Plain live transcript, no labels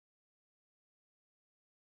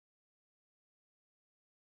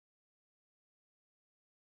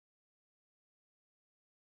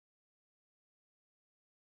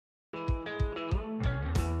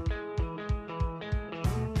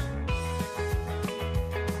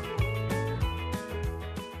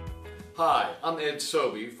Hi, I'm Ed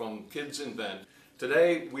Sobey from Kids Invent.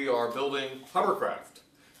 Today we are building Hovercraft.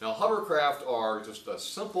 Now Hovercraft are just a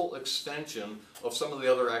simple extension of some of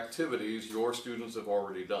the other activities your students have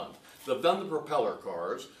already done. They've done the propeller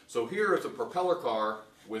cars, so here is a propeller car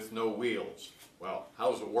with no wheels. Well,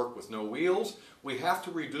 how does it work with no wheels? We have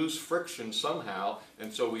to reduce friction somehow,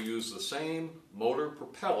 and so we use the same motor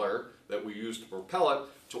propeller that we use to propel it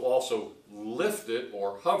to also lift it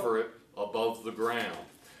or hover it above the ground.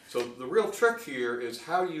 So the real trick here is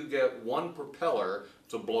how you get one propeller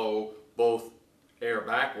to blow both air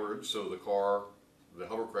backwards, so the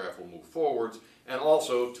hovercraft will move forwards, and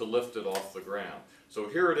also to lift it off the ground. So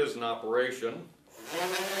here it is in operation.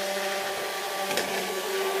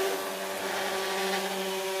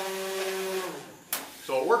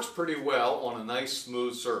 So it works pretty well on a nice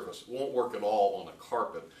smooth surface. It won't work at all on a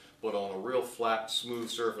carpet, but on a real flat smooth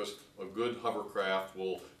surface, a good hovercraft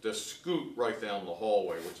will just scoot right down the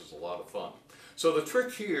hallway, which is a lot of fun. So the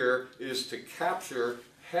trick here is to capture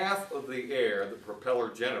half of the air the propeller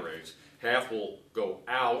generates. Half will go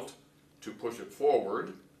out to push it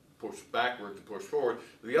forward, push backward to push forward.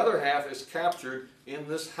 The other half is captured in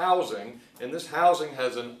this housing, and this housing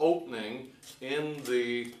has an opening in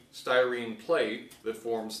the styrene plate that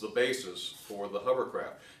forms the basis for the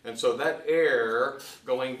hovercraft. And so that air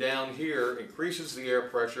going down here increases the air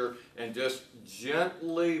pressure and just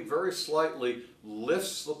gently, very slightly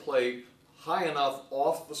lifts the plate high enough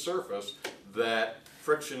off the surface that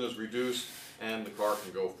friction is reduced and the car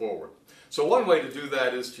can go forward. So one way to do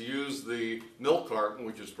that is to use the milk carton,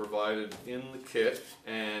 which is provided in the kit,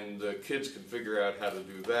 and the kids can figure out how to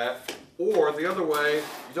do that. Or the other way,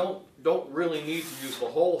 you don't really need to use the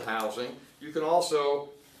whole housing. You can also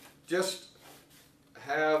just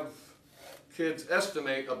have kids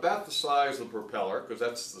estimate about the size of the propeller, because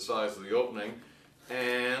that's the size of the opening,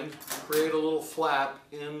 and create a little flap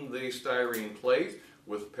in the styrene plate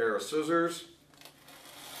with a pair of scissors.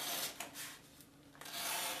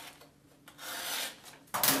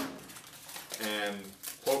 And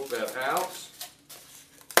poke that out,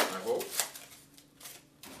 I hope,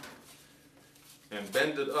 and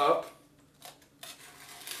bend it up.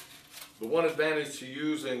 The one advantage to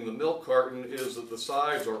using the milk carton is that the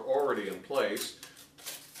sides are already in place.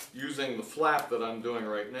 Using the flap that I'm doing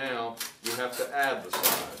right now, you have to add the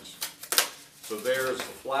sides. So there's the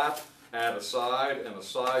flap, add a side and a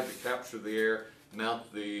side to capture the air,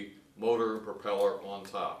 mount the motor and propeller on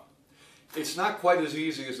top. It's not quite as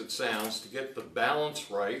easy as it sounds to get the balance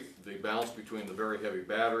right, the balance between the very heavy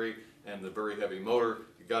battery and the very heavy motor.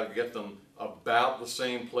 You've got to get them about the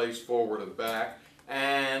same place forward and back,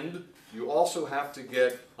 and you also have to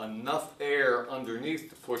get enough air underneath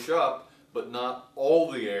to push up, but not all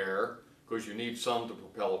the air, because you need some to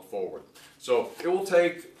propel it forward. So it will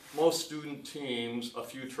take most student teams a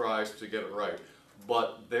few tries to get it right,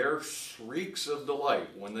 but their shrieks of delight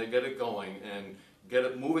when they get it going and get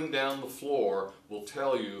it moving down the floor will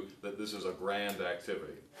tell you that this is a grand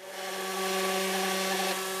activity.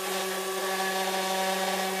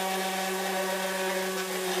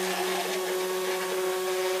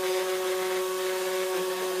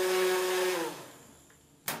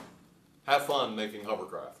 Have fun making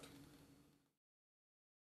hovercraft.